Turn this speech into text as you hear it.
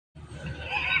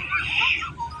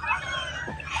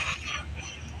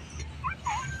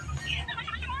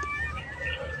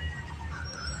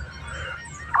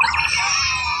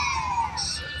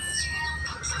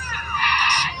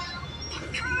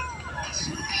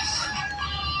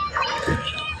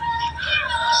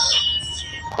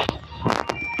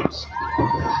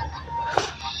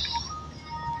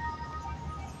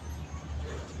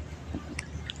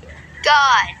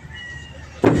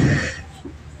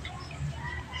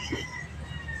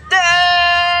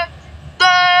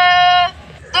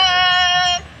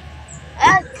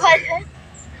And puppet,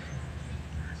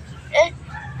 and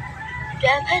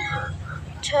rabbit,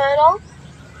 turtle,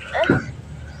 and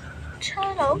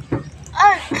turtle,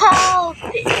 and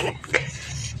coffee.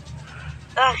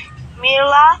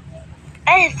 Mila,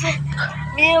 and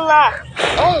Mila,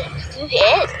 and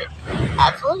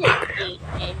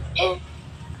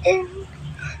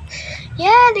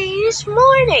Yeti, it's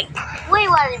morning. We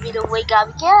wanted me to wake up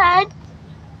again.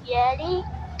 Yeti.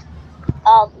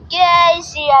 Okay,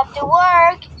 see you after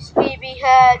work.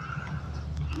 Sleepyhead.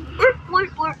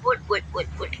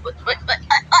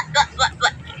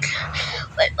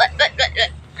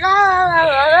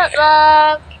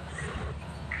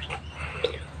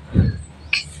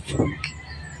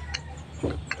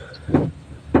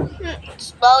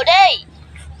 Slow day.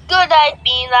 Good night,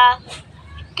 Mila.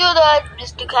 Good night,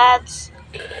 Mr. Katz.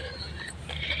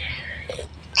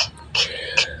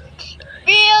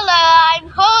 Mila, I'm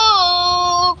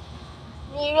home.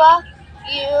 Mila,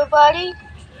 you buddy?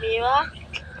 Mila?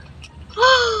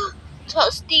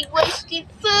 Toasty, wasted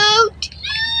food.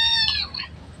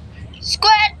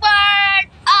 Squidward,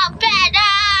 up and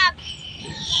up.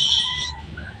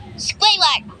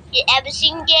 Squidward, you ever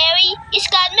seen Gary? He's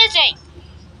gone missing.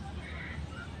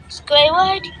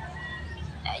 Squidward?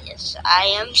 Yes, I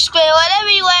am Squidward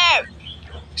everywhere.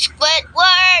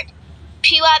 Squidward,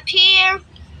 peel up here.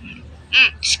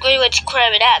 Squidward's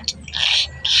cramming out.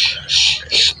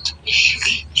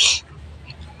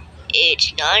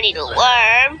 It's not a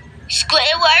worm.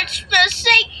 Squidward's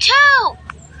missing too.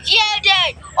 Yeah,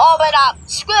 dude. Open up.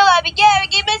 Squidward and Gary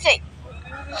get missing.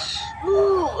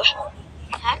 Ooh,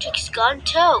 Patrick's gone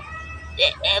too.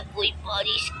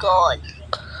 Everybody's gone.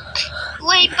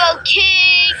 Rainbow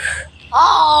King.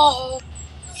 Oh,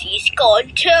 she's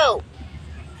gone too.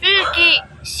 Vicky,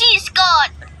 she's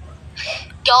gone.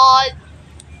 Gone.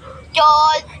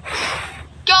 Gone.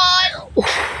 Gone.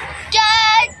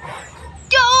 Gone.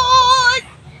 Gone.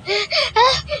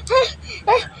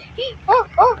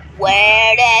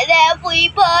 Where did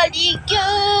everybody go?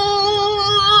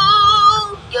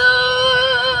 Go.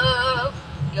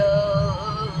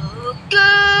 Go.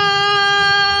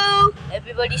 Go.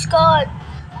 Everybody's gone.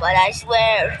 But I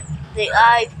swear,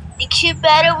 the cute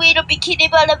better way to Bikini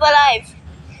Bottom alive.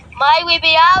 Mine will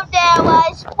be out there while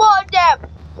I spawn them.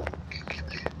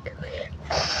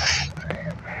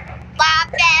 Bop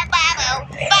that bubble,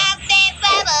 bop that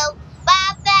bubble,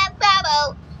 bop that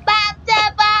bubble, bop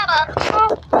that bubble.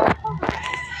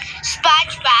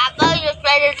 SpongeBob, your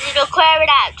friend is little cramming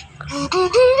out.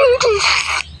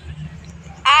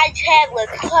 I have a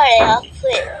curry of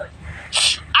flip.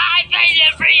 I made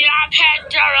every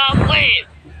head flip.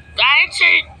 That's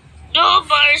it. No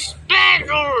more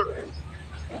special.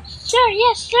 Sure,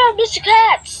 yes, sir, Mr.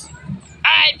 Katz.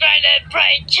 I made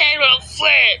every channel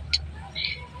flip.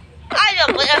 I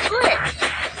don't want to flip.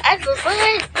 I don't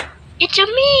flip. It's a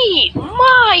me,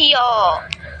 Mario.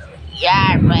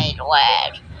 Yeah, right,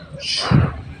 word.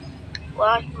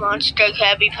 What monster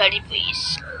Krabby Patty,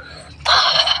 please?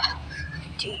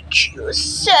 Did you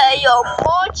say a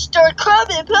monster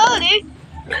Krabby Patty?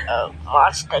 Oh,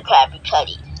 monster Krabby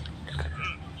Patty.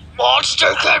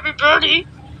 Monster Krabby Patty.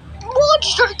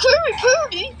 Monster Krabby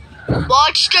Patty.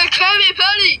 Monster Krabby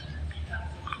Patty.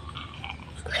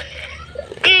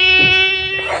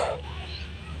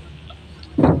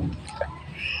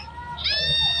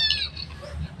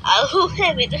 Oh,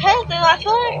 heavy the hell did I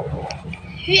find?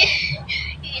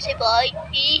 Easy boy,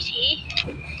 easy.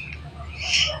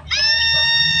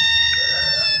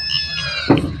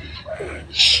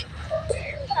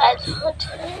 That's what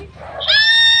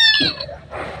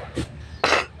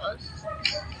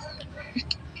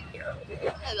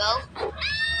hello?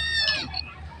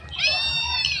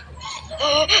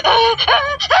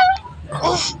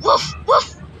 Woof, woof, woof.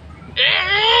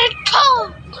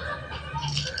 Come!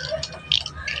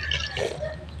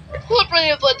 What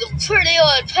bring about the pretty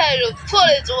old pair of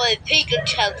bullets on pink and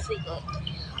Chelsea?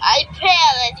 I pray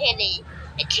that any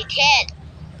that you can.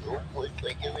 Oh, boy,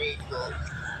 by the way,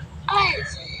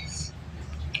 Isis.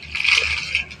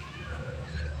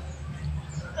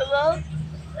 Hello?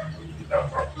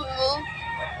 Hello?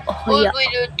 Oh, yeah. We're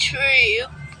going to tree.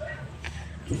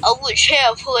 I will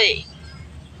share play.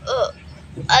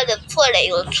 I'm a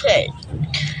play on tree.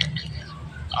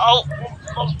 Oh.